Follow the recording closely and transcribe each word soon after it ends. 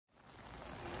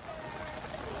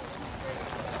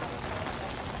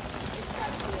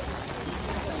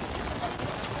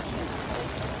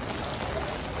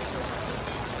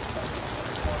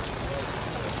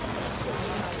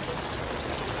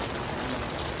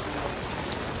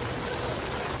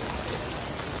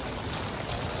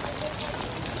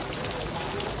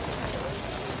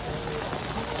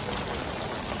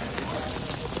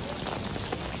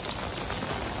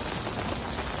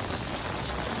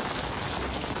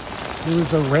It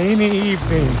was a rainy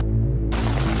evening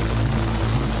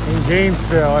in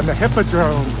Gainesville, and the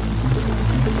Hippodrome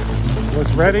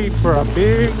was ready for a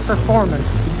big performance.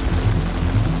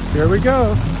 Here we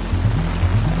go.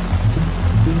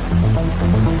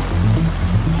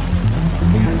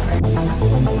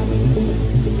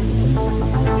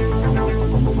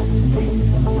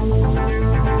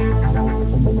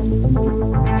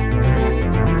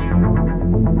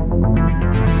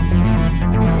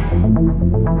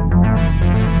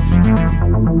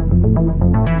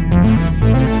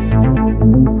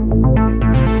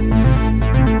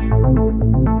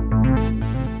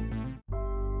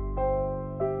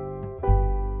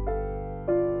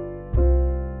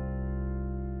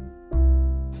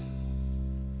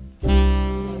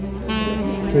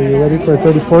 So you ready for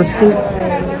 34th Street?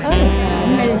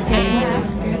 I'm ready to get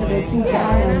into the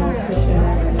spirit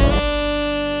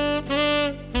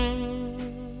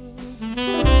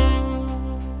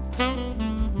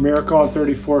of the Miracle on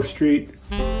 34th Street,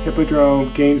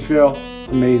 Hippodrome, Gainesville,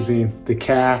 amazing. The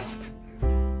cast,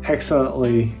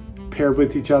 excellently paired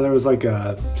with each other. It was like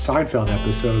a Seinfeld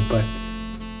episode, but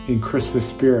in Christmas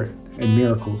spirit and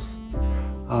miracles.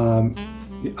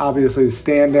 Obviously, the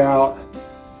standout,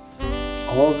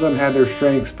 all of them had their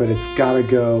strengths, but it's got to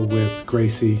go with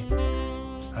Gracie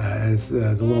as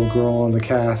the little girl in the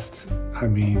cast. I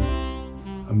mean,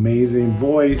 amazing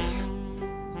voice.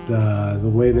 The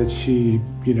way that she,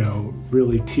 you know,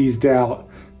 really teased out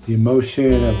the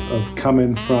emotion of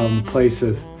coming from a place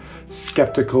of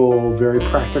skeptical, very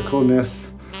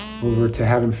practicalness over to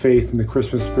having faith in the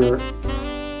Christmas spirit.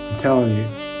 I'm telling you.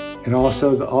 And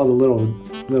also all the little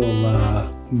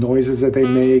noises that they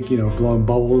make, you know, blowing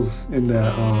bubbles in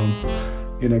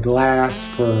a glass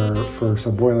for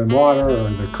some boiling water, or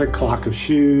the click clock of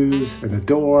shoes and the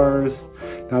doors.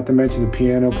 Not to mention the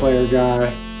piano player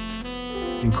guy.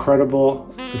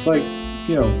 Incredible. It's like,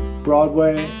 you know,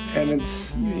 Broadway, and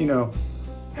it's, you know,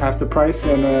 half the price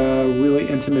and a really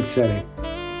intimate setting.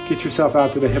 Get yourself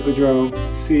out to the Hippodrome,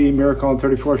 see Miracle on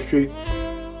 34th Street.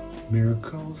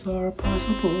 Miracles are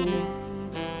possible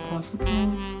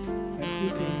every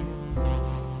day.